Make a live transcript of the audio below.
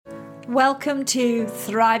Welcome to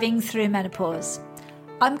Thriving Through Menopause.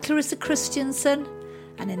 I'm Clarissa Christensen,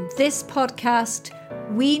 and in this podcast,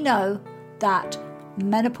 we know that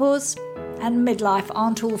menopause and midlife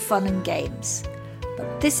aren't all fun and games.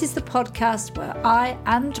 But this is the podcast where I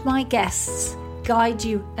and my guests guide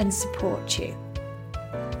you and support you.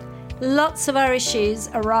 Lots of our issues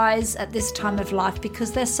arise at this time of life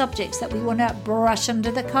because they're subjects that we want to brush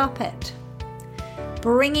under the carpet.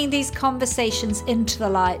 Bringing these conversations into the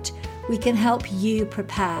light, we can help you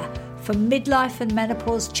prepare for midlife and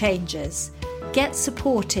menopause changes, get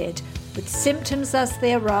supported with symptoms as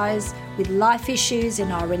they arise, with life issues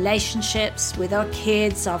in our relationships, with our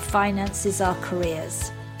kids, our finances, our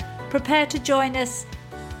careers. Prepare to join us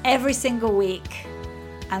every single week,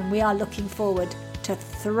 and we are looking forward to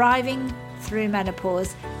thriving through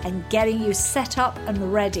menopause and getting you set up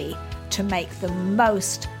and ready to make the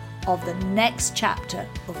most of the next chapter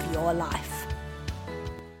of your life.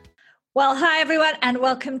 Well, hi everyone, and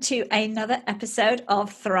welcome to another episode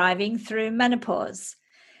of Thriving Through Menopause.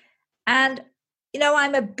 And,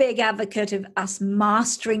 I'm a big advocate of us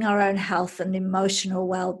mastering our own health and emotional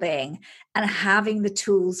well-being and having the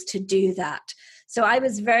tools to do that. So I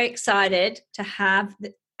was very excited to have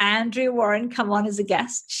Andrea Warren come on as a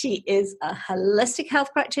guest. She is a holistic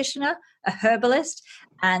health practitioner, a herbalist,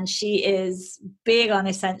 and she is big on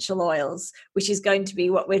essential oils, which is going to be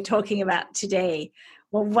what we're talking about today.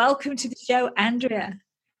 Well, welcome to the show, Andrea.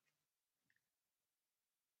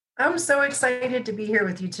 I'm so excited to be here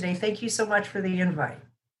with you today. Thank you so much for the invite.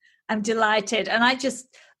 I'm delighted. And I just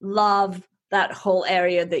love that whole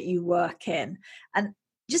area that you work in. And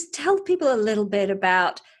just tell people a little bit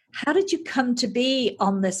about how did you come to be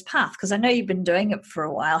on this path? Because I know you've been doing it for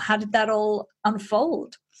a while. How did that all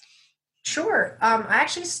unfold? Sure. I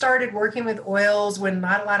actually started working with oils when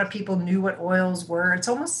not a lot of people knew what oils were. It's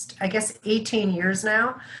almost, 18 years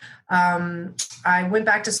now. I went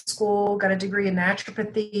back to school, got a degree in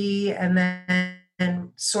naturopathy, and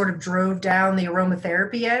then sort of drove down the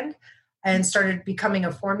aromatherapy end and started becoming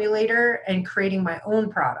a formulator and creating my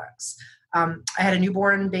own products. I had a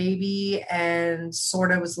newborn baby and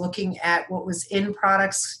sort of was looking at what was in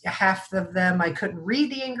products. Half of them I couldn't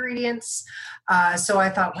read the ingredients. So I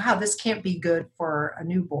thought, wow, this can't be good for a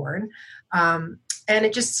newborn. And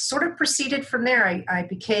it just sort of proceeded from there. I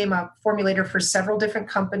became a formulator for several different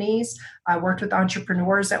companies. I worked with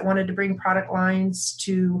entrepreneurs that wanted to bring product lines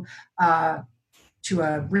to a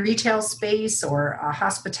retail space or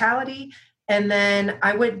hospitality. And then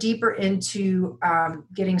I went deeper into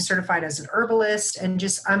getting certified as an herbalist, and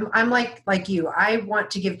just I'm like you. I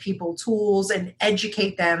want to give people tools and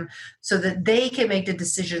educate them so that they can make the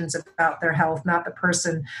decisions about their health, not the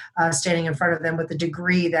person standing in front of them with a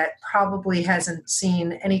degree that probably hasn't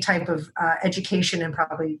seen any type of education in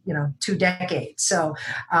probably 2 decades. So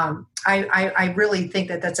I really think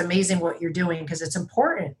that that's amazing what you're doing, because it's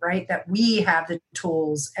important, right, that we have the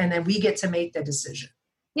tools and then we get to make the decision.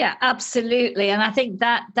 Yeah, absolutely. And I think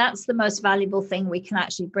that that's the most valuable thing we can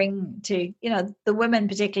actually bring to, the women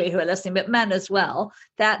particularly who are listening, but men as well,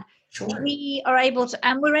 that Sure. We are able to,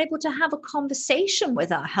 and we're able to have a conversation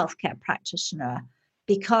with our healthcare practitioner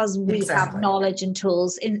because we have knowledge and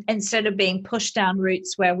tools instead of being pushed down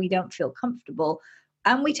routes where we don't feel comfortable.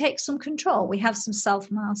 And we take some control. We have some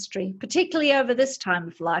self-mastery, particularly over this time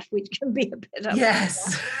of life, which can be a bit of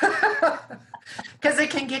yes, because it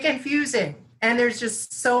can get confusing. And there's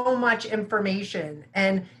just so much information.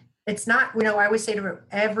 And it's not, I always say to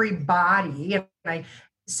every body, and I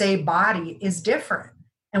say body is different.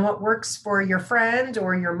 And what works for your friend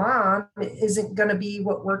or your mom isn't going to be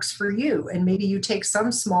what works for you. And maybe you take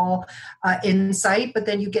some small insight, but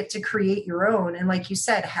then you get to create your own. And like you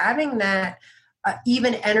said, having that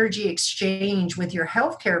even energy exchange with your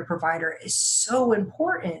healthcare provider is so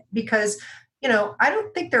important, because I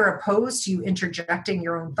don't think they're opposed to you interjecting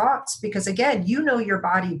your own thoughts, because again, you know your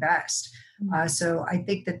body best. So I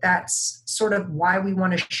think that that's sort of why we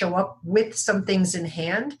want to show up with some things in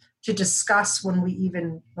hand to discuss before we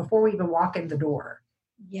even walk in the door.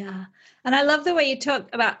 Yeah. And I love the way you talk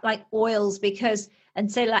about like oils,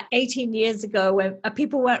 and say like 18 years ago when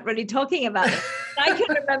people weren't really talking about it. I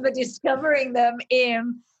can remember discovering them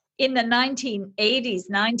in the 1980s,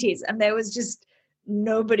 90s, and there was just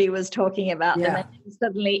nobody was talking about them, and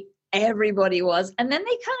suddenly everybody was, and then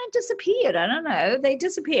they kind of disappeared. I don't know, they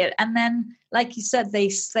disappeared, and then, like you said,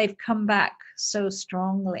 they've come back so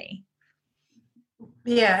strongly.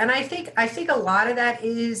 Yeah, and I think a lot of that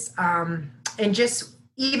is, and just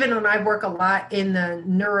even when I work a lot in the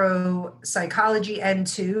neuropsychology end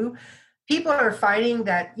too, people are finding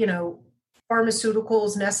that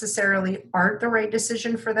pharmaceuticals necessarily aren't the right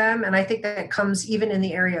decision for them. And I think that comes even in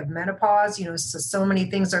the area of menopause. So many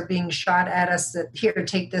things are being shot at us that here,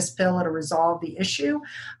 take this pill, it'll resolve the issue.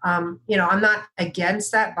 I'm not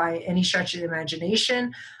against that by any stretch of the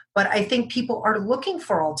imagination, but I think people are looking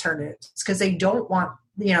for alternatives because they don't want,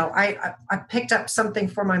 I picked up something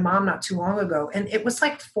for my mom not too long ago, and it was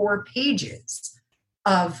like 4 pages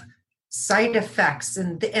of side effects.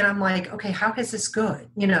 And I'm like, okay, how is this good?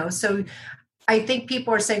 So I think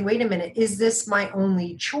people are saying, wait a minute, is this my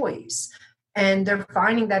only choice? And they're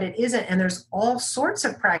finding that it isn't. And there's all sorts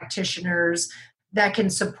of practitioners that can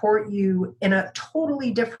support you in a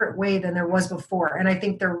totally different way than there was before. And I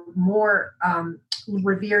think they're more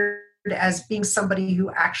revered as being somebody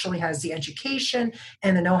who actually has the education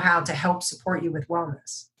and the know-how to help support you with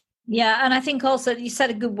wellness. Yeah. And I think also you said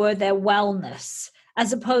a good word there, wellness,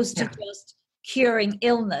 as opposed to just curing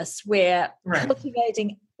illness. We're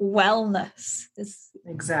cultivating wellness.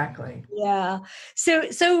 Exactly. Yeah. So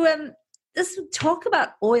let's talk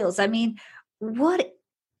about oils. I mean, what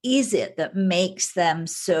is it that makes them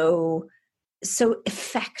so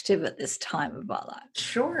effective at this time of our life?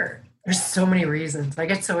 Sure. There's so many reasons. I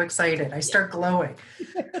get so excited. I start glowing.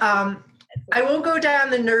 I won't go down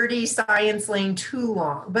the nerdy science lane too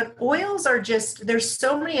long, but oils are there's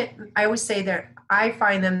so many, I always say that I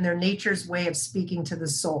find them, they're nature's way of speaking to the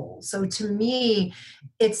soul. So to me,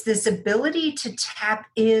 it's this ability to tap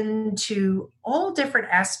into all different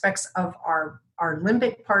aspects of our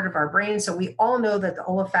limbic part of our brain. So we all know that the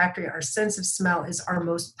olfactory, our sense of smell, is our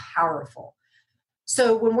most powerful.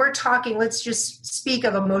 So when we're talking, let's just speak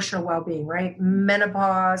of emotional well-being, right?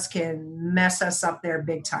 Menopause can mess us up there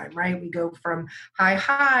big time, right? We go from high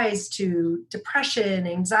highs to depression,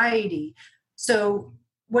 anxiety. So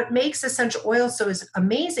what makes essential oils so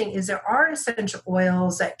amazing is there are essential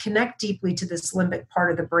oils that connect deeply to this limbic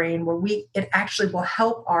part of the brain where it actually will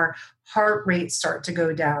help our heart rate start to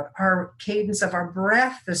go down, our cadence of our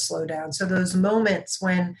breath to slow down. So those moments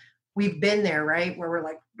when we've been there, right? Where we're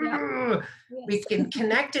like, yes. We can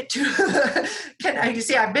connect it to, you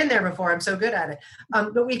see, I've been there before. I'm so good at it.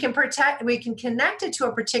 But we can connect it to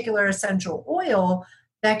a particular essential oil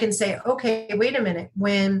that can say, okay, wait a minute.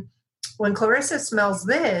 When Clarissa smells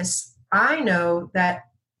this, I know that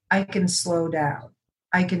I can slow down.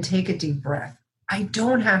 I can take a deep breath. I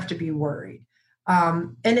don't have to be worried.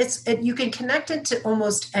 And you can connect it to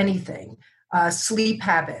almost anything, sleep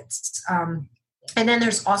habits, and then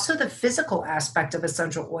there's also the physical aspect of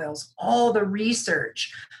essential oils, all the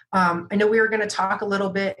research. I know we were going to talk a little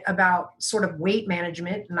bit about sort of weight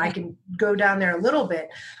management, and I can go down there a little bit.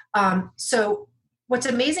 So what's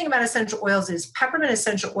amazing about essential oils is peppermint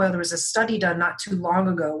essential oil. There was a study done not too long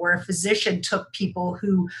ago where a physician took people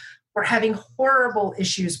who were having horrible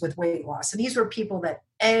issues with weight loss. And these were people that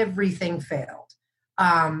everything failed.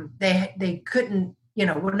 They couldn't,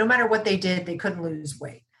 no matter what they did, they couldn't lose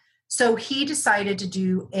weight. So he decided to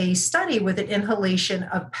do a study with an inhalation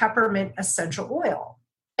of peppermint essential oil.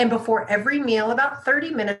 And before every meal, about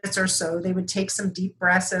 30 minutes or so, they would take some deep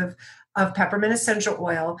breaths of peppermint essential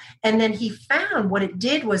oil. And then he found what it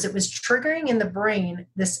did was it was triggering in the brain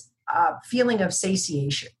this feeling of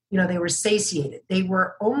satiation. They were satiated. They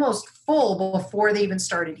were almost full before they even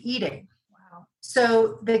started eating.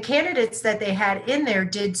 So the candidates that they had in there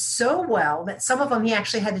did so well that some of them, he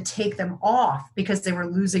actually had to take them off because they were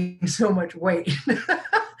losing so much weight.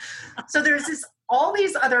 So there's all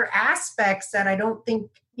these other aspects that I don't think,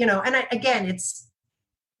 again, it's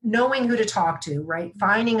knowing who to talk to, right?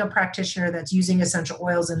 Finding a practitioner that's using essential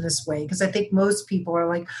oils in this way. Because I think most people are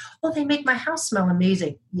like, oh, they make my house smell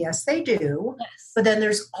amazing. Yes, they do. Yes. But then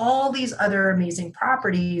there's all these other amazing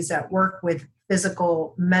properties that work with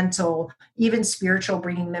physical, mental, even spiritual,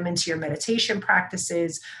 bringing them into your meditation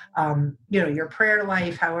practices, your prayer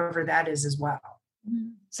life, however that is as well.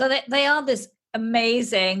 So they are this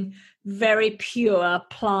amazing, very pure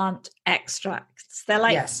plant extracts. They're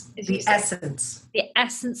like, yes, the essence. The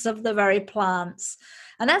essence of the very plants.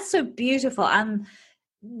 And that's so beautiful. And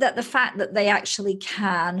that the fact that they actually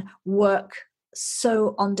can work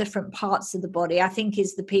so on different parts of the body, I think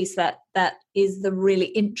is the piece that is the really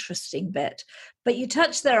interesting bit. But you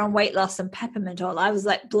touched there on weight loss and peppermint oil. I was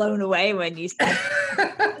like blown away when you said,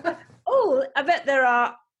 oh, I bet there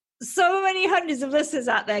are so many hundreds of listeners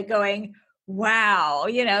out there going, wow,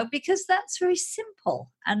 because that's very simple.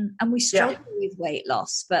 And we struggle with weight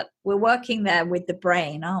loss, but we're working there with the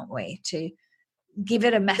brain, aren't we, to give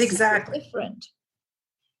it a message exactly different.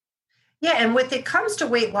 Yeah, and when it comes to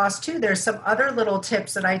weight loss too, there's some other little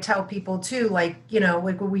tips that I tell people too, like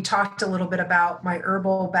when we talked a little bit about my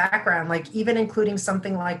herbal background, like even including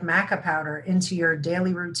something like maca powder into your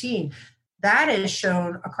daily routine. that is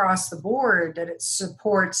shown across the board that it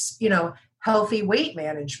supports, healthy weight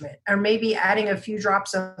management, or maybe adding a few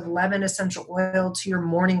drops of lemon essential oil to your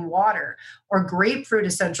morning water, or grapefruit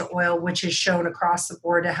essential oil, which is shown across the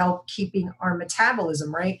board to help keeping our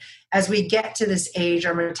metabolism, right? As we get to this age,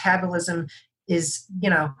 our metabolism is,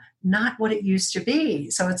 not what it used to be.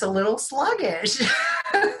 So it's a little sluggish.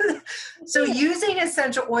 So using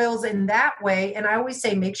essential oils in that way, and I always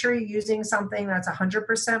say, make sure you're using something that's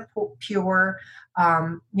 100% pure.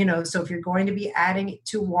 So if you're going to be adding it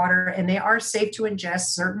to water, and they are safe to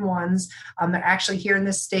ingest, certain ones, they're actually here in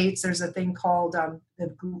the States, there's a thing called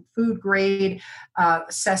the food grade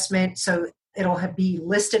assessment. So it'll be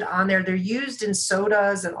listed on there. They're used in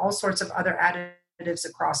sodas and all sorts of other additives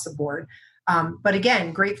across the board. But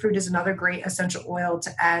again, grapefruit is another great essential oil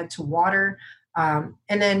to add to water. And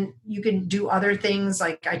then you can do other things,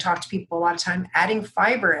 like I talk to people a lot of time, adding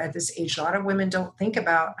fiber at this age. A lot of women don't think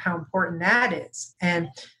about how important that is. And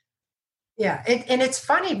yeah, and it's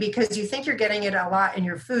funny because you think you're getting it a lot in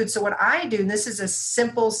your food. So what I do, and this is as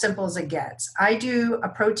simple as it gets, I do a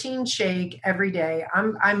protein shake every day.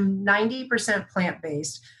 I'm 90%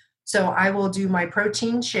 plant-based. So I will do my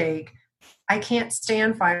protein shake. I can't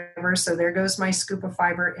stand fiber, so there goes my scoop of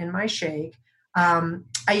fiber in my shake.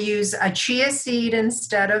 I use a chia seed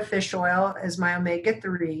instead of fish oil as my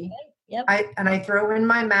omega-3. Yep. I throw in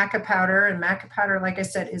my maca powder, and maca powder, like I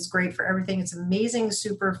said, is great for everything. It's amazing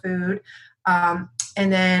superfood. And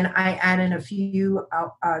then I add in a few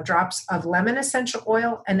drops of lemon essential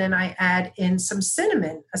oil, and then I add in some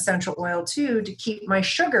cinnamon essential oil too to keep my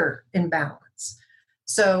sugar in balance.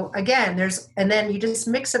 So again, and then you just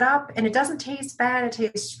mix it up, and it doesn't taste bad. It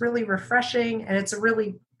tastes really refreshing, and it's a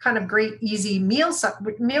really kind of great, easy meal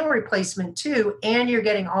replacement too. And you're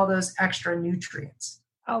getting all those extra nutrients.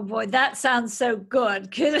 Oh boy, that sounds so good.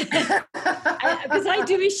 Because I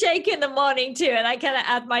do a shake in the morning too, and I kind of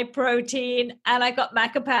add my protein, and I got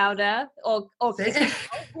maca powder or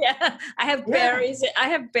yeah. I have berries. I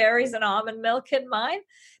have berries and almond milk in mine.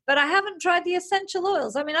 But I haven't tried the essential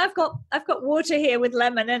oils. I mean, I've got water here with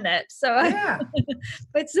lemon in it. So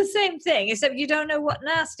but it's the same thing, except you don't know what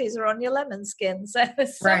nasties are on your lemon skin. So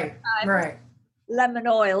right. Lemon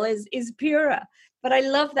oil is purer. But I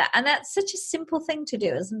love that. And that's such a simple thing to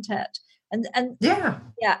do, isn't it? And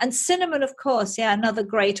and cinnamon, of course, another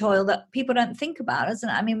great oil that people don't think about, isn't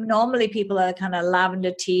it? I mean, normally people are kind of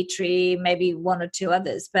lavender, tea tree, maybe one or two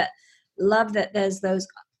others, but love that there's those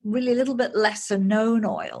really a little bit lesser known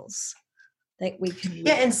oils that we can use.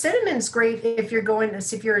 And cinnamon's great if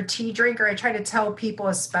you're a tea drinker. I try to tell people,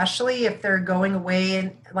 especially if they're going away,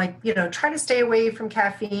 and try to stay away from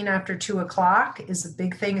caffeine after 2:00 is a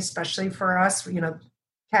big thing, especially for us.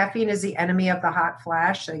 Caffeine is the enemy of the hot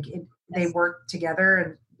flash. They work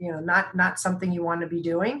together, and not something you want to be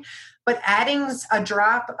doing. But adding a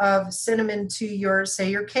drop of cinnamon to your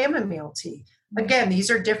chamomile tea. Again, these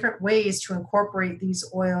are different ways to incorporate these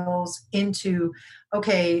oils into,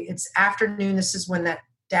 it's afternoon. This is when that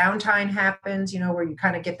downtime happens, where you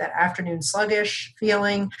kind of get that afternoon sluggish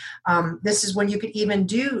feeling. This is when you could even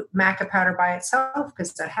do maca powder by itself,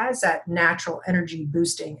 because it has that natural energy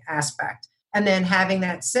boosting aspect. And then having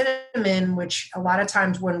that cinnamon, which a lot of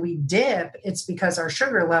times when we dip, it's because our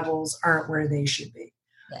sugar levels aren't where they should be.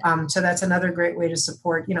 Yeah. So that's another great way to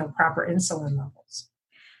support, proper insulin levels.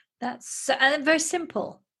 That's very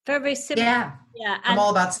simple. Very, very simple. Yeah. I'm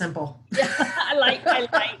all about simple. Yeah, I like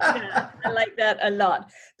that. I like that a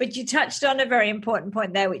lot. But you touched on a very important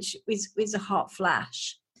point there, which is a hot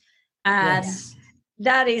flash. And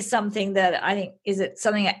that is something that I think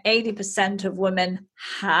something that 80% of women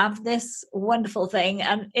have this wonderful thing.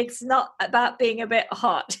 And it's not about being a bit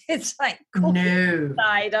hot. It's like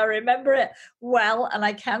inside. I remember it well, and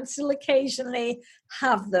I can still occasionally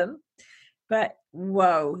have them. But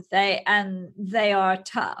whoa, they are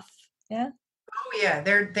tough. Yeah. Oh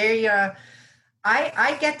yeah,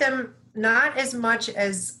 I get them not as much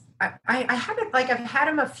as I haven't. I've had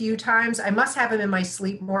them a few times. I must have them in my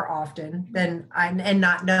sleep more often than and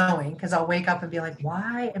not knowing, because I'll wake up and be like,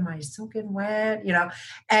 why am I soaking wet?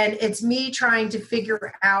 And it's me trying to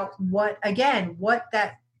figure out what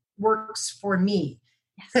that works for me.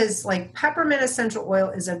 Because peppermint essential oil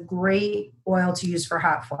is a great oil to use for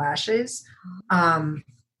hot flashes.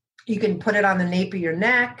 You can put it on the nape of your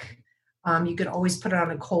neck. You can always put it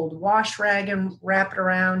on a cold wash rag and wrap it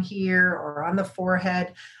around here or on the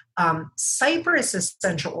forehead. Cypress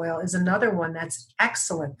essential oil is another one that's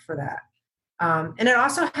excellent for that. And it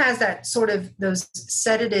also has that sort of those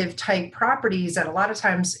sedative type properties that a lot of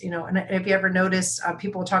times, and if you ever notice,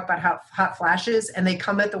 people talk about hot flashes, and they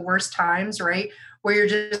come at the worst times, right? Where you're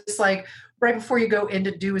just like, right before you go in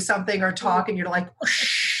to do something or talk, and you're like,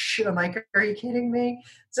 whoosh, I'm like, are you kidding me?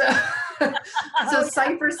 So, so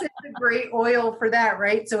cypress is a great oil for that,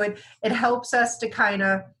 right? So it helps us to kind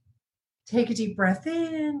of take a deep breath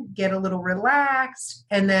in, get a little relaxed,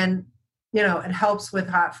 and then, it helps with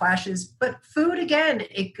hot flashes. But food, again,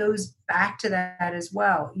 it goes back to that as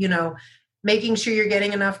well. Making sure you're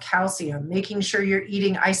getting enough calcium, making sure you're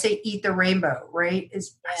eating, I say eat the rainbow, right?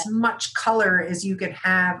 As much color as you can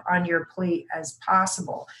have on your plate as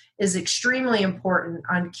possible is extremely important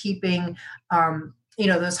on keeping,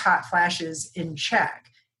 those hot flashes in check.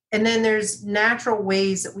 And then there's natural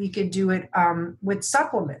ways that we could do it with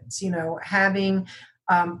supplements, having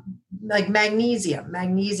like magnesium.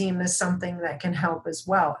 Magnesium is something that can help as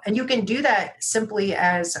well. And you can do that simply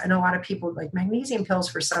as, I know a lot of people like magnesium pills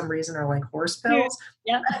for some reason are like horse pills.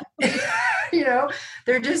 Yeah.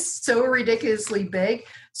 They're just so ridiculously big.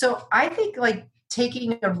 So I think like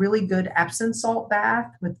taking a really good Epsom salt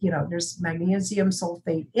bath with, there's magnesium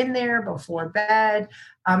sulfate in there before bed.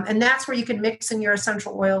 And that's where you can mix in your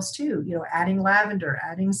essential oils too, adding lavender,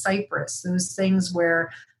 adding cypress, those things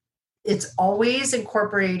where it's always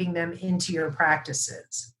incorporating them into your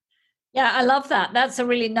practices. Yeah, I love that. That's a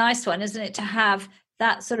really nice one, isn't it? To have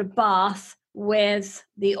that sort of bath with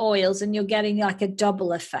the oils and you're getting like a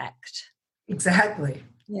double effect. Exactly.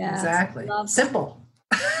 Yeah. Exactly. Simple.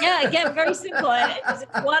 Yeah, again, very simple. It's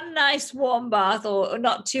one nice warm bath, or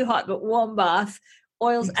not too hot, but warm bath,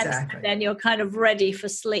 oils, exactly. And then you're kind of ready for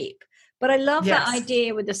sleep. But I love that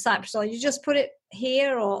idea with the cypress oil. You just put it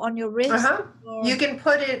here or on your wrist? Or... You can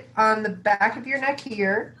put it on the back of your neck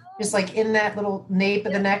here, just like in that little nape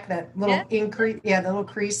of the neck, that little increase, the little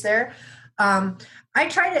crease there. I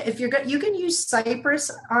try to, if you're good, you can use cypress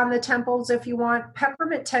on the temples if you want.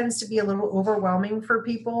 Peppermint tends to be a little overwhelming for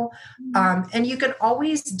people. And you can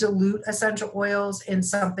always dilute essential oils in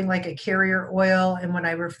something like a carrier oil. And when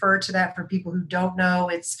I refer to that for people who don't know,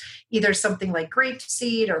 it's either something like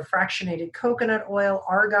grapeseed or fractionated coconut oil,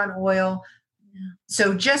 argan oil.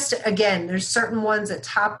 So just, again, there's certain ones that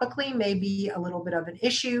topically may be a little bit of an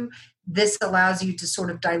issue. This allows you to sort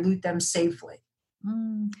of dilute them safely.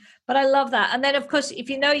 But I love that. And then, of course, if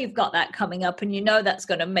you know you've got that coming up and you know that's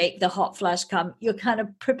going to make the hot flash come, you're kind of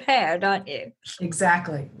prepared, aren't you?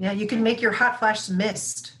 Exactly. Yeah, you can make your hot flash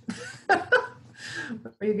mist. Might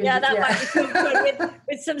be good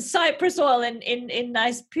with some cypress oil in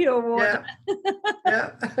nice pure water.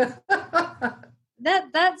 Yeah.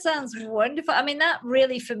 That sounds wonderful. I mean, that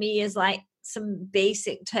really for me is like some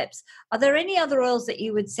basic tips. Are there any other oils that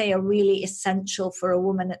you would say are really essential for a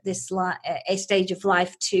woman at this a stage of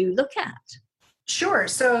life to look at? Sure.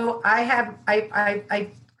 So I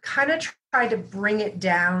kind of tried to bring it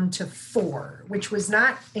down to 4, which was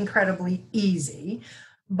not incredibly easy.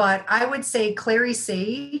 But I would say clary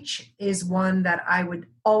sage is one that I would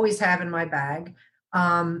always have in my bag.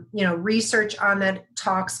 Research on that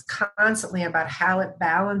talks constantly about how it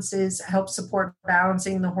balances, helps support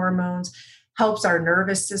balancing the hormones, helps our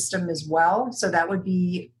nervous system as well. So that would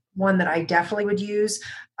be one that I definitely would use.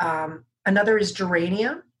 Another is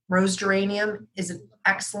geranium. Rose geranium is an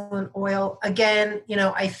excellent oil. Again,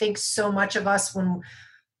 I think so much of us, when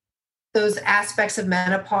those aspects of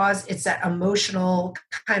menopause, it's that emotional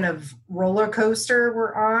kind of roller coaster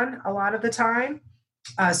we're on a lot of the time.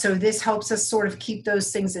 So this helps us sort of keep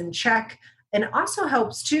those things in check, and also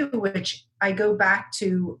helps too, which I go back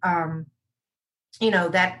to,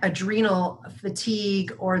 that adrenal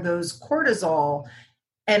fatigue or those cortisol.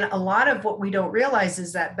 And a lot of what we don't realize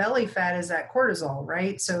is that belly fat is that cortisol,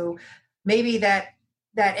 right? So maybe that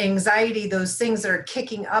anxiety, those things that are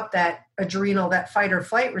kicking up that adrenal, that fight or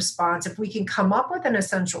flight response, if we can come up with an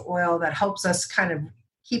essential oil that helps us kind of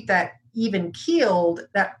keep that even keeled,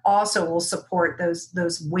 that also will support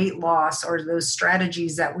those weight loss or those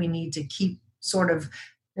strategies that we need to keep sort of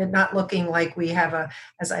not looking like we have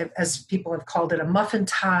as people have called it, a muffin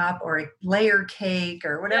top or a layer cake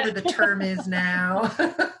or whatever the term is now.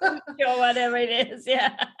 Or whatever it is.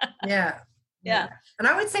 Yeah. And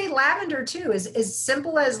I would say lavender too, as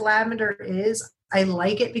simple as lavender is, I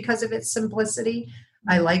like it because of its simplicity.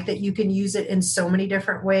 I like that you can use it in so many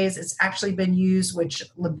different ways. It's actually been used, which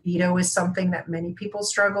libido is something that many people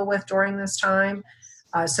struggle with during this time.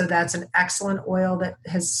 So that's an excellent oil that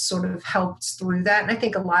has sort of helped through that. And I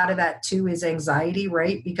think a lot of that too is anxiety,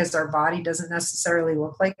 right? Because our body doesn't necessarily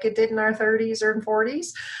look like it did in our 30s or 40s.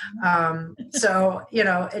 So,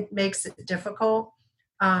 it makes it difficult.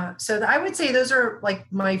 So I would say those are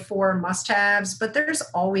like my 4 must-haves, but there's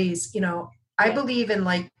always, I believe in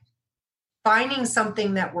like finding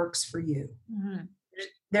something that works for you.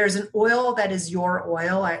 there's an oil that is your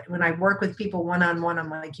oil. When I work with people one-on-one, I'm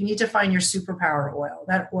like, you need to find your superpower oil,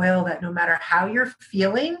 that oil that no matter how you're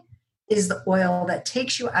feeling is the oil that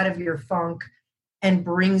takes you out of your funk and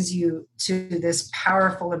brings you to this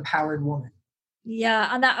powerful, empowered woman.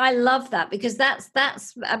 Yeah, and I love that, because that's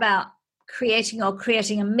about creating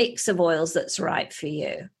a mix of oils that's right for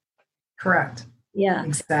you. Correct. Yeah.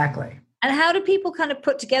 Exactly. And how do people kind of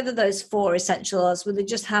put together those 4 essential oils? Will they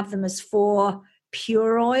just have them as 4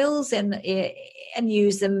 pure oils and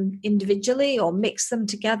use them individually, or mix them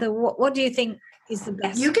together? What do you think is the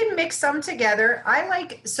best? You can mix them together. I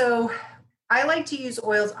like to use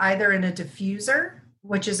oils either in a diffuser,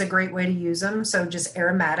 which is a great way to use them. So just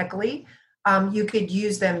aromatically. You could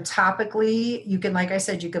use them topically. You can, like I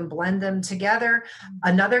said, you can blend them together.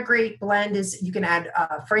 Another great blend is you can add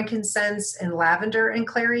frankincense and lavender and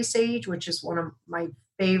clary sage, which is one of my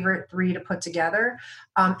favorite 3 to put together.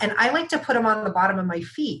 And I like to put them on the bottom of my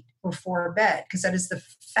feet before bed, because that is the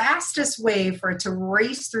fastest way for it to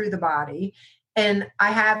race through the body. And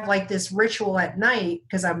I have like this ritual at night,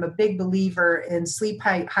 because I'm a big believer in sleep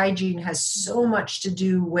hygiene has so much to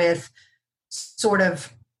do with sort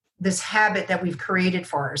of this habit that we've created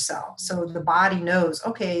for ourselves. So the body knows,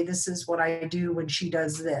 okay, this is what I do when she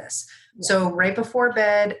does this. Yeah. So right before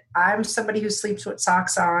bed, I'm somebody who sleeps with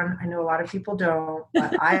socks on. I know a lot of people don't,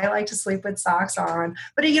 but I like to sleep with socks on.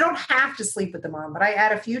 But you don't have to sleep with them on. But I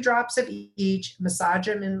add a few drops of each, massage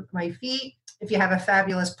them in my feet. If you have a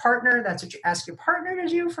fabulous partner, that's what you ask your partner to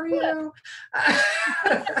do for you.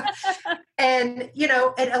 And,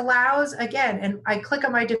 it allows, again, and I click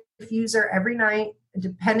on my diffuser every night.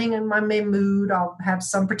 Depending on my mood, I'll have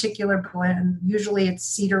some particular blend. Usually it's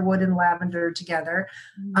cedarwood and lavender together.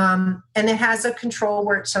 And it has a control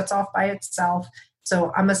where it shuts off by itself.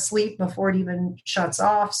 So I'm asleep before it even shuts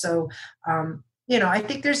off. So, I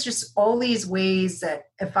think there's just all these ways that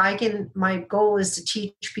my goal is to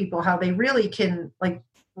teach people how they really can like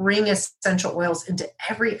bring essential oils into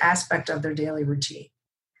every aspect of their daily routine.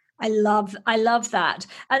 I love that.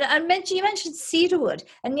 And you mentioned cedarwood,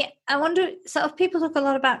 and yet I wonder, sort of people talk a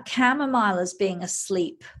lot about chamomile as being a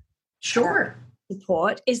sleep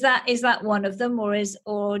support. Is that one of them,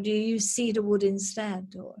 or do you use cedarwood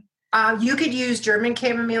instead? Or you could use German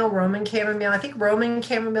chamomile, Roman chamomile. I think Roman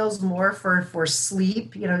chamomile is more for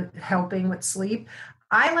sleep, helping with sleep.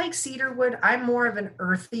 I like cedarwood. I'm more of an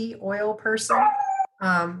earthy oil person.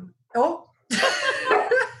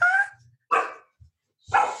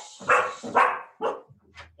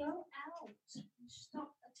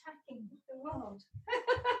 Stop attacking the world.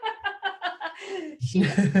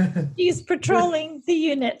 She's patrolling the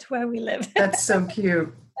unit where we live. That's so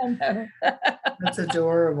cute. I know. That's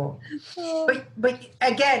adorable. But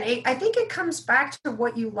again, I think it comes back to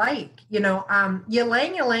what you like.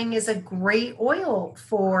 Ylang ylang is a great oil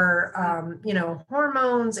for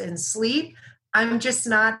hormones and sleep. I'm just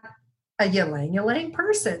not a ylang ylang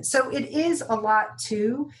person. So it is a lot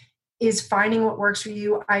too, is finding what works for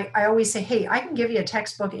you. I always say, hey, I can give you a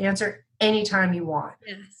textbook answer anytime you want.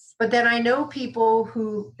 Yes. But then I know people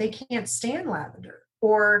who they can't stand lavender,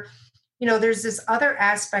 or, there's this other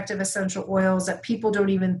aspect of essential oils that people don't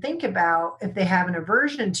even think about if they have an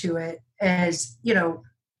aversion to it, as,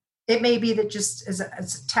 it may be that just is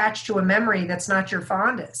attached to a memory that's not your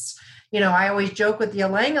fondest. I always joke with the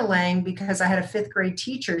ylang ylang because I had a 5th grade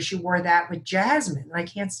teacher. She wore that with jasmine. I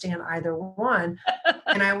can't stand either one.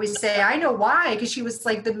 And I always say, I know why, because she was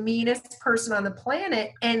like the meanest person on the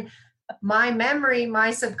planet. And my memory,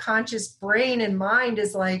 my subconscious brain and mind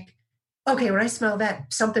is like, okay, when I smell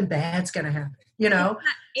that, something bad's going to happen,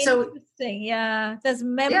 So interesting. Yeah. There's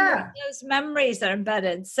those memories are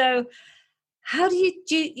embedded. So how do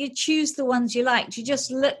you choose the ones you like? Do you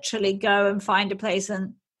just literally go and find a place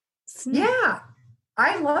and sniff? Yeah,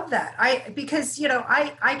 I love that. Because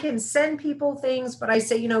I can send people things, but I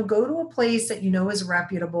say, go to a place that is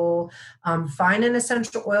reputable. Find an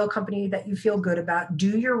essential oil company that you feel good about.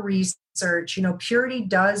 Do your research. Purity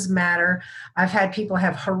does matter. I've had people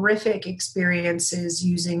have horrific experiences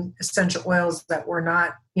using essential oils that were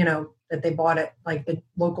not, that they bought at like the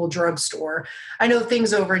local drugstore. I know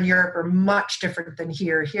things over in Europe are much different than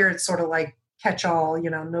here. Here it's sort of like catch-all.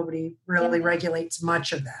 Nobody really regulates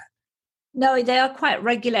much of that. No, they are quite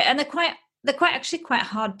regular, and they're quite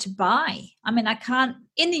hard to buy. I mean, I can't,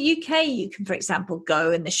 in the UK, you can, for example,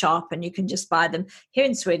 go in the shop and you can just buy them. Here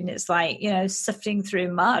in Sweden, it's like, sifting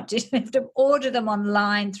through mud. You have to order them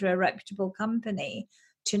online through a reputable company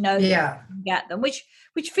to know that you can get them, which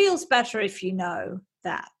feels better if you know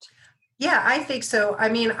that. Yeah, I think so. I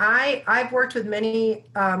mean, I've worked with many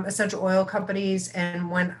essential oil companies, and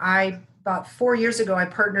when I about 4 years ago, I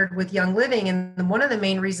partnered with Young Living. And one of the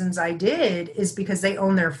main reasons I did is because they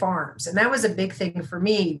own their farms. And that was a big thing for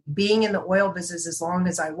me, being in the oil business as long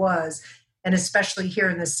as I was, and especially here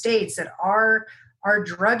in the States, that our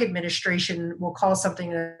drug administration will call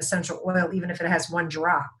something an essential oil, even if it has one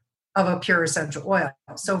drop of a pure essential oil.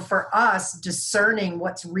 So for us, discerning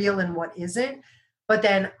what's real and what isn't. But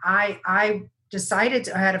then I decided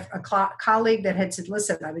I had a colleague that had said,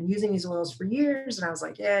 listen, I've been using these oils for years. And I was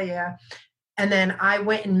like, yeah. And then I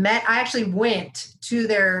actually went to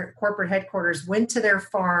their corporate headquarters, went to their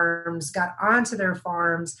farms, got onto their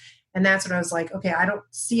farms. And that's when I was like, okay, I don't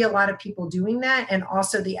see a lot of people doing that. And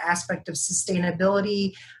also the aspect of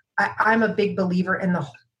sustainability. I'm a big believer in the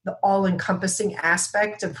all-encompassing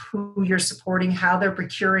aspect of who you're supporting, how they're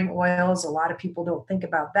procuring oils. A lot of people don't think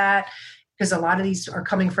about that, because a lot of these are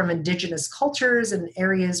coming from indigenous cultures and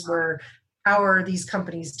areas where how are these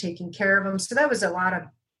companies taking care of them. So that was a lot of,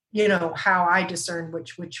 how I discerned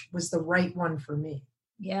which was the right one for me.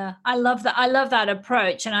 Yeah, I love that. I love that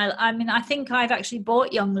approach. And I mean, I think I've actually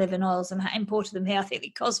bought Young Living oils and imported them here. I think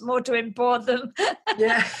it costs more to import them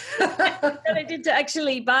yeah. than I did to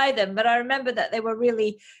actually buy them. But I remember that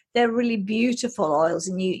they're really beautiful oils,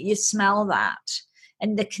 and you smell that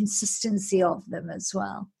and the consistency of them as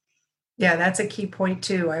well. Yeah, that's a key point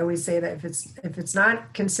too. I always say that if it's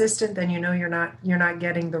not consistent, then you're not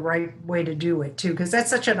getting the right way to do it too, because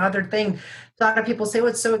that's such another thing. A lot of people say,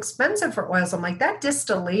 well, it's so expensive for oils. I'm like, that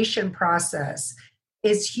distillation process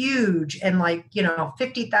is huge, and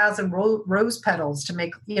 50,000 rose petals to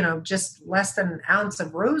make just less than an ounce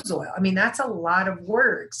of rose oil. I mean, that's a lot of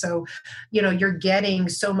work. So you're getting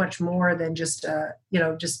so much more than just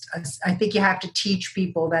I think you have to teach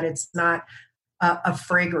people that it's not a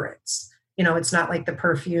fragrance. It's not like the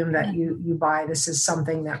perfume that you buy. This is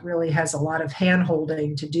something that really has a lot of hand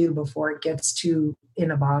holding to do before it gets to in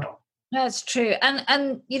a bottle. That's true.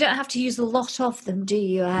 And you don't have to use a lot of them, do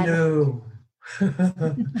you, Anne? No.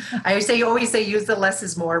 I always say use the less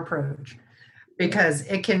is more approach, because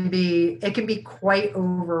it can be quite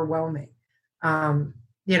overwhelming.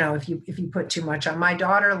 If you put too much on. My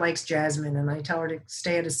daughter likes jasmine, and I tell her to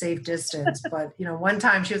stay at a safe distance. But one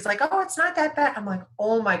time she was like, "Oh, it's not that bad." I'm like,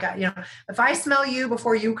 "Oh my God, if I smell you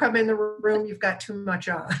before you come in the room, you've got too much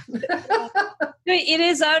on." It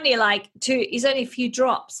is only it's only a few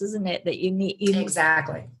drops, isn't it, that you need?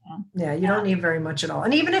 Exactly. Yeah, you don't need very much at all.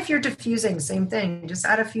 And even if you're diffusing, same thing. Just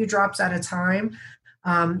add a few drops at a time.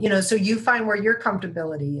 So you find where your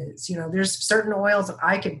comfortability is. There's certain oils that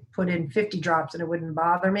I could put in 50 drops and it wouldn't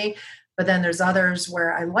bother me. But then there's others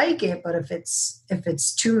where I like it, but if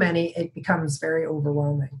it's too many, it becomes very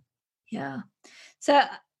overwhelming. Yeah. So,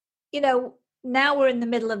 now we're in the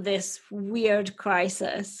middle of this weird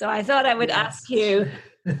crisis. So I thought I would ask you,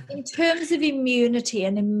 in terms of immunity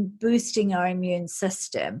and in boosting our immune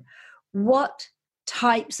system, what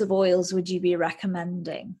types of oils would you be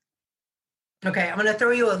recommending? Okay, I'm going to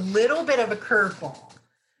throw you a little bit of a curveball,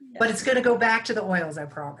 but it's going to go back to the oils, I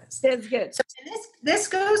promise. That's good. So this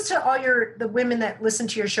goes to all the women that listen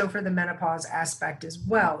to your show for the menopause aspect as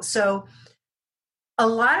well. So a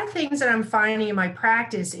lot of things that I'm finding in my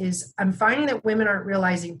practice is I'm finding that women aren't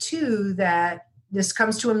realizing too that this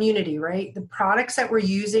comes to immunity, right? The products that we're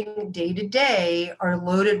using day to day are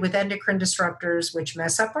loaded with endocrine disruptors, which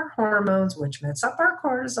mess up our hormones, which mess up our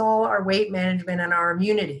cortisol, our weight management, and our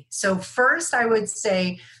immunity. So first, I would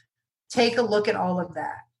say, take a look at all of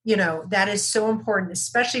that. That is so important,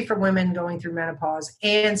 especially for women going through menopause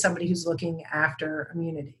and somebody who's looking after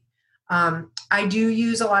immunity. I do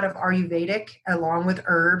use a lot of Ayurvedic along with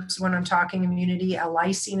herbs when I'm talking immunity.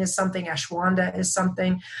 Lysine is something, ashwagandha is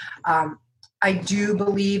something. I do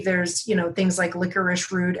believe there's, things like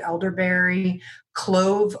licorice root, elderberry,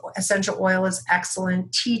 clove essential oil is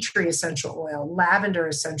excellent, tea tree essential oil, lavender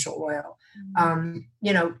essential oil.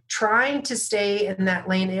 Trying to stay in that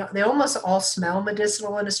lane. They almost all smell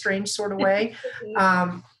medicinal in a strange sort of way.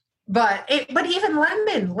 But even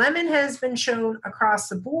lemon has been shown across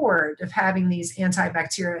the board of having these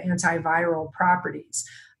antibacterial, antiviral properties.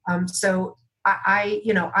 So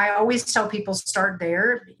I always tell people start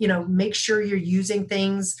there, make sure you're using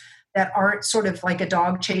things that aren't sort of like a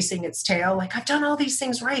dog chasing its tail. Like, I've done all these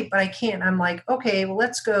things right, but I can't. I'm like, okay, well,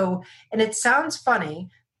 let's go. And it sounds funny.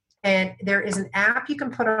 And there is an app you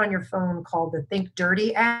can put on your phone called the Think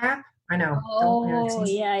Dirty app. I know. Oh,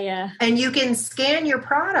 yeah. And you can scan your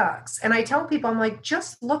products. And I tell people, I'm like,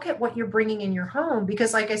 just look at what you're bringing in your home.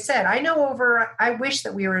 Because like I said, I wish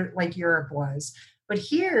that we were like Europe was. But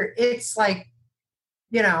here it's like,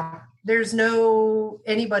 there's no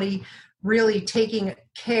anybody really taking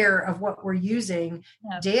care of what we're using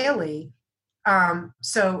daily.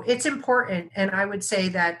 So it's important. And I would say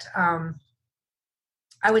that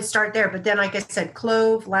I would start there. But then, like I said,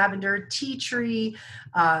 clove, lavender, tea tree,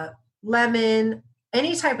 lemon,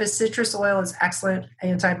 any type of citrus oil is excellent,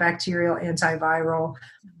 antibacterial, antiviral.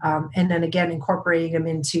 And then again, incorporating them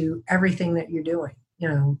into everything that you're doing,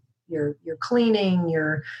 your cleaning,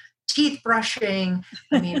 your teeth brushing.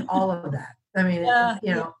 I mean, all of that. I mean,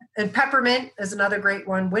 and peppermint is another great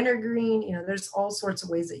one. Wintergreen, there's all sorts of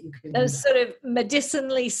ways that you can. Those sort of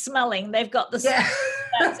medicinally smelling. They've got the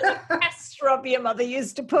that sort of test rub your mother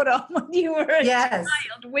used to put on when you were a child.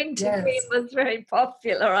 Wintergreen was very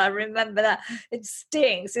popular. I remember that. It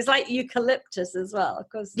stings. It's like eucalyptus as well, of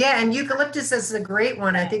course. Yeah, and eucalyptus is a great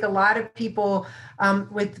one. I think a lot of people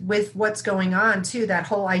with what's going on too, that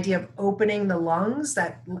whole idea of opening the lungs,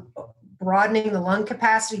 that broadening the lung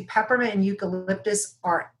capacity, peppermint and eucalyptus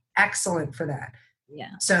are excellent for that.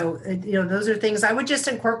 Yeah. So, those are things I would just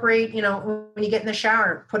incorporate, when you get in the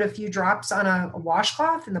shower, put a few drops on a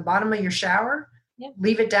washcloth in the bottom of your shower,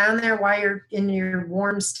 leave it down there while you're in your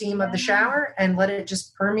warm steam of the shower and let it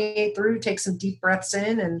just permeate through, take some deep breaths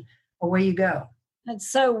in and away you go. That's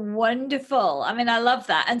so wonderful. I mean, I love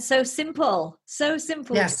that. And so simple to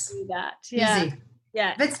do that. Yeah. Easy.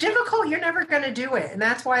 Yeah. If it's difficult, you're never going to do it. And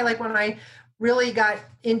that's why, like, when I really got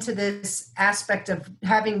into this aspect of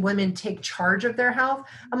having women take charge of their health,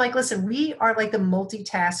 I'm like, listen, we are like the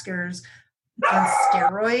multitaskers on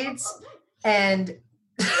steroids. And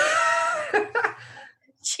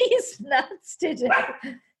she's nuts today.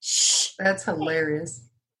 Shh. That's hilarious.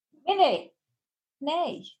 Minnie.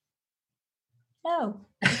 Nay. No.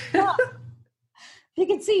 Stop. You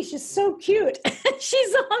can see she's so cute.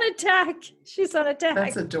 She's on attack.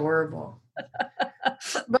 That's adorable.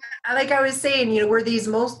 But like I was saying, we're these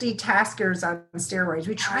multitaskers on steroids.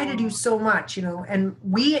 We try to do so much, and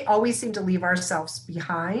we always seem to leave ourselves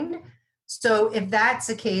behind. So if that's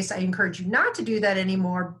the case, I encourage you not to do that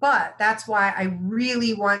anymore. But that's why I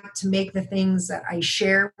really want to make the things that I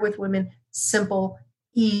share with women simple,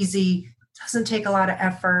 easy, doesn't take a lot of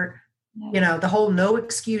effort. The whole no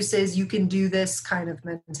excuses, you can do this kind of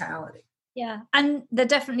mentality. Yeah. And they're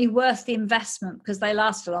definitely worth the investment because they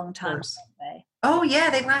last a long time. Oh yeah,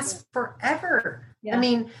 they last forever. Yeah. I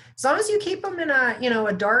mean, as long as you keep them in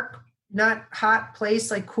a dark, not hot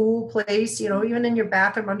place, like cool place, even in your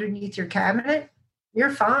bathroom underneath your cabinet,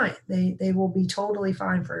 you're fine. They will be totally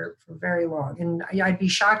fine for very long. And I'd be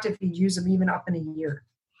shocked if you'd use them even up in a year.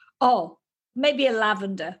 Oh, maybe a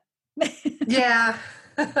lavender. Yeah.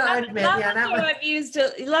 I admit,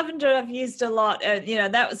 lavender I've used a lot.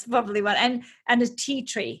 That was probably one, and a tea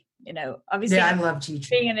tree. Obviously, I love tea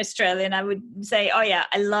tree. Being an Australian, I would say, oh yeah,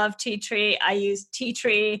 I love tea tree. I use tea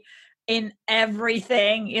tree in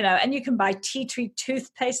everything. And you can buy tea tree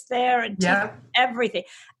toothpaste there and everything,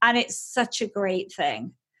 and it's such a great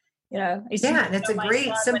thing. And it's a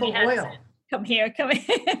great simple oil. Come here. Yeah,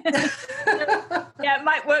 it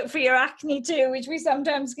might work for your acne too, which we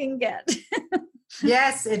sometimes can get.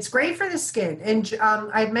 Yes, it's great for the skin. And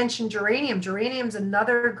I mentioned geranium. Geranium's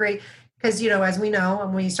another great, because, as we know,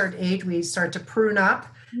 when you start to age, we start to prune up.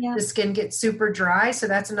 Yeah. The skin gets super dry. So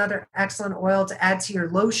that's another excellent oil to add to your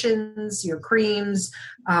lotions, your creams.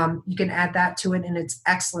 You can add that to it, and it's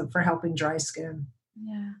excellent for helping dry skin.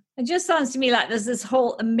 Yeah. It just sounds to me like there's this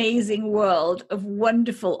whole amazing world of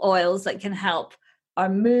wonderful oils that can help our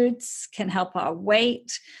moods, can help our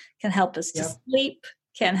weight, can help us to sleep,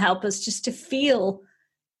 can help us just to feel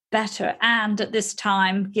better, and at this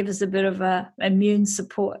time give us a bit of a immune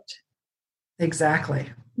support.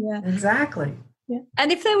 Exactly. Yeah. Exactly. Yeah.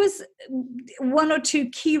 And if there was one or two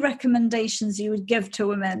key recommendations you would give to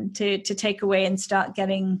women to take away and start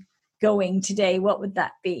getting going today, what would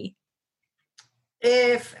that be?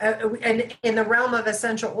 If and in the realm of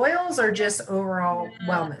essential oils or just overall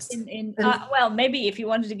wellness? Well, maybe if you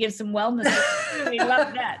wanted to give some wellness, I really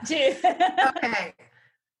love that too. Okay.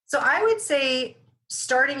 So I would say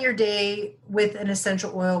starting your day with an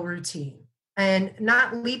essential oil routine and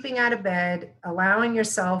not leaping out of bed, allowing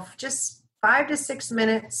yourself just 5 to 6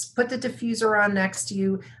 minutes, put the diffuser on next to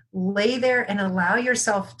you, lay there and allow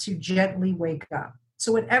yourself to gently wake up.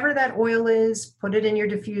 So whatever that oil is, put it in your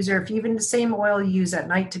diffuser. If even the same oil you use at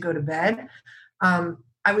night to go to bed,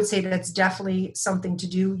 I would say that's definitely something to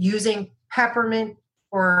do. Using peppermint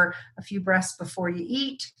for a few breaths before you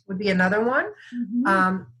eat would be another one.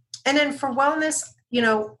 Mm-hmm. And then for wellness,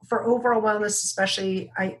 for overall wellness,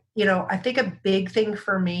 especially, I think a big thing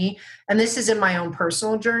for me, and this is in my own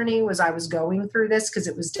personal journey, was I was going through this because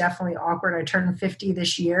it was definitely awkward. I turned 50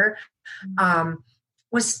 this year,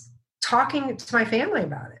 was talking to my family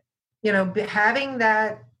about it, having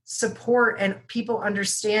that support and people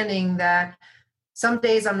understanding that some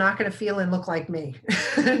days I'm not going to feel and look like me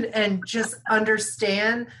and just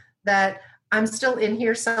understand that I'm still in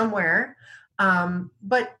here somewhere.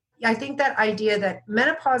 But I think that idea that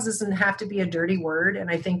menopause doesn't have to be a dirty word.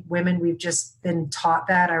 And I think women, we've just been taught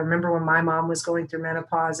that. I remember when my mom was going through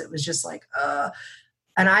menopause, it was just like,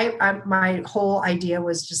 and I my whole idea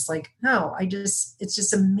was just like, no, it's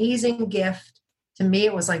just amazing gift. To me,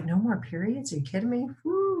 it was like, no more periods. Are you kidding me?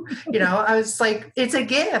 Woo. I was like, it's a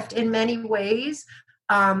gift in many ways.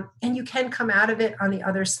 And you can come out of it on the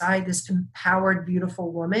other side, this empowered,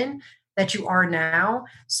 beautiful woman that you are now.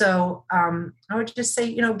 So I would just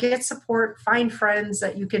say, get support, find friends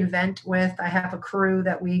that you can vent with. I have a crew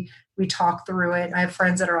that we talk through it. I have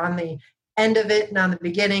friends that are on the end of it and on the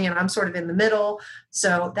beginning, and I'm sort of in the middle.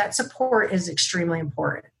 So that support is extremely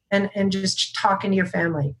important. And just talking to your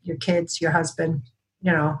family, your kids, your husband,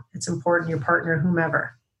 it's important, your partner,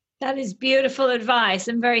 whomever. That is beautiful advice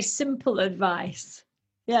and very simple advice.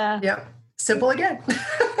 Yeah. Yep. Simple again.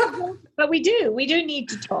 But we do need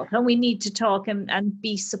to talk, and we need to talk and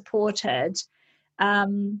be supported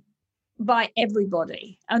by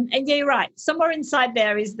everybody. And yeah, you're right. Somewhere inside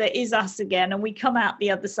there is us again, and we come out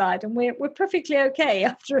the other side, and we're perfectly okay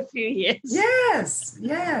after a few years. Yes.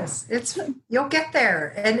 You'll get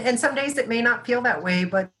there. And some days it may not feel that way,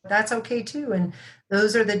 but that's okay too. And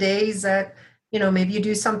those are the days that, maybe you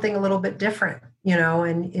do something a little bit different,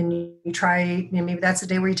 and you try, maybe that's the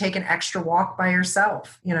day where you take an extra walk by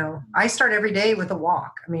yourself. I start every day with a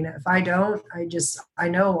walk. I mean, if I don't, I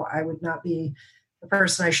know I would not be the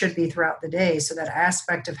person I should be throughout the day. So that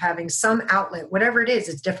aspect of having some outlet, whatever it is,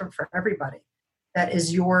 it's different for everybody. That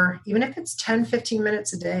is even if it's 10, 15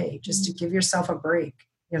 minutes a day, just to give yourself a break,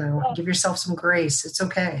 give yourself some grace. It's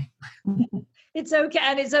okay. It's okay.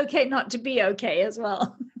 And it's okay not to be okay as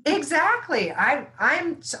well. Exactly. I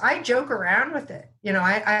joke around with it.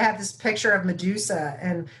 I have this picture of Medusa,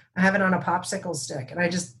 and I have it on a popsicle stick, and I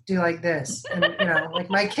just do like this. And, like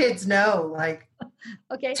my kids know, like,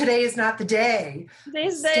 okay, today is not the day.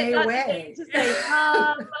 Stay away.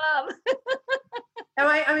 Mom.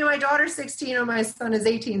 And my daughter's 16 and my son is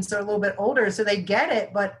 18, so they're a little bit older, so they get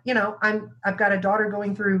it. But I've got a daughter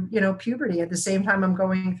going through puberty at the same time I'm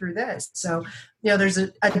going through this. So there's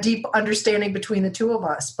a deep understanding between the two of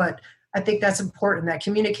us. But I think that's important. That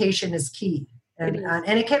communication is key, and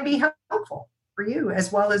it can be helpful for you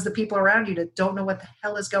as well as the people around you that don't know what the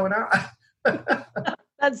hell is going on.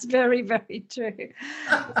 That's very, very true.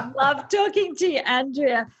 Love talking to you,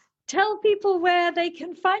 Andrea. Tell people where they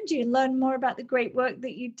can find you and learn more about the great work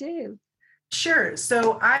that you do. Sure.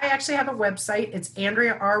 So I actually have a website. It's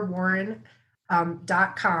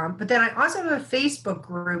AndreaRWarren.com. But then I also have a Facebook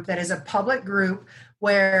group that is a public group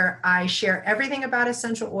where I share everything about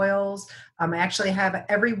essential oils. I actually have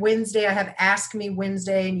every Wednesday, I have Ask Me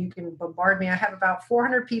Wednesday, and you can bombard me. I have about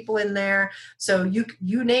 400 people in there. So you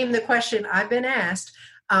name the question, I've been asked.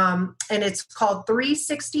 And it's called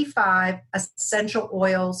 365 Essential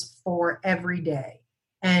Oils for Every Day.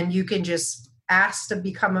 And you can just ask to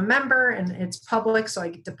become a member, and it's public. So I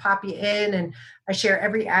get to pop you in, and I share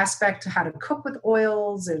every aspect of how to cook with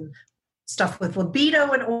oils and stuff with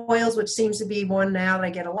libido and oils, which seems to be one now that I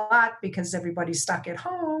get a lot because everybody's stuck at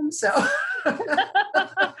home. So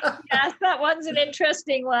yes, that one's an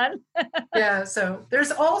interesting one. Yeah, so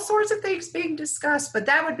there's all sorts of things being discussed, but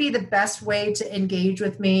that would be the best way to engage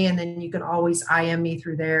with me. And then you can always IM me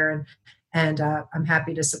through there, and I'm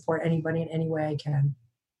happy to support anybody in any way I can.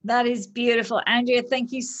 That is beautiful. Andrea,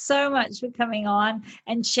 thank you so much for coming on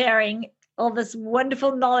and sharing all this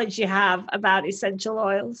wonderful knowledge you have about essential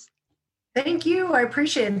oils. Thank you. I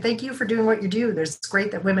appreciate it. And thank you for doing what you do. It's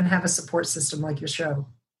great that women have a support system like your show.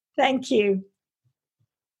 Thank you.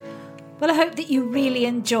 Well, I hope that you really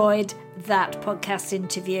enjoyed that podcast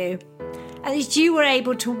interview and that you were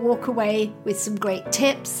able to walk away with some great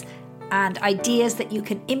tips and ideas that you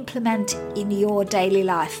can implement in your daily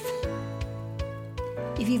life.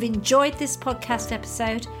 If you've enjoyed this podcast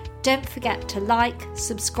episode, don't forget to like,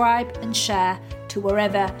 subscribe, and share to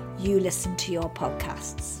wherever you listen to your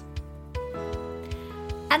podcasts.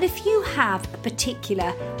 And if you have a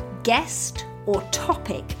particular guest or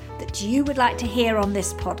topic that you would like to hear on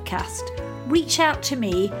this podcast, reach out to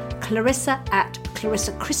me, Clarissa at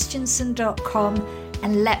clarissachristiansen.com,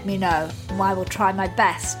 and let me know, and I will try my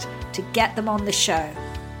best to get them on the show.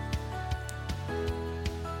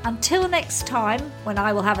 Until next time, when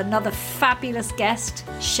I will have another fabulous guest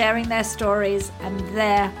sharing their stories and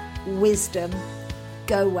their wisdom,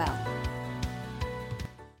 go well.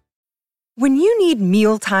 When you need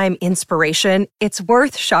mealtime inspiration, it's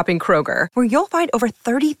worth shopping Kroger, where you'll find over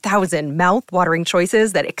 30,000 mouth-watering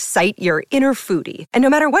choices that excite your inner foodie. And no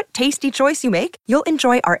matter what tasty choice you make, you'll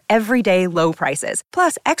enjoy our everyday low prices,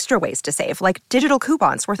 plus extra ways to save, like digital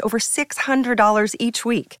coupons worth over $600 each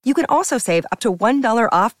week. You can also save up to $1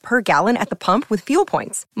 off per gallon at the pump with fuel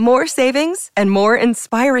points. More savings and more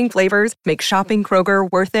inspiring flavors make shopping Kroger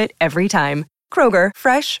worth it every time. Kroger,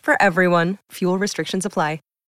 fresh for everyone. Fuel restrictions apply.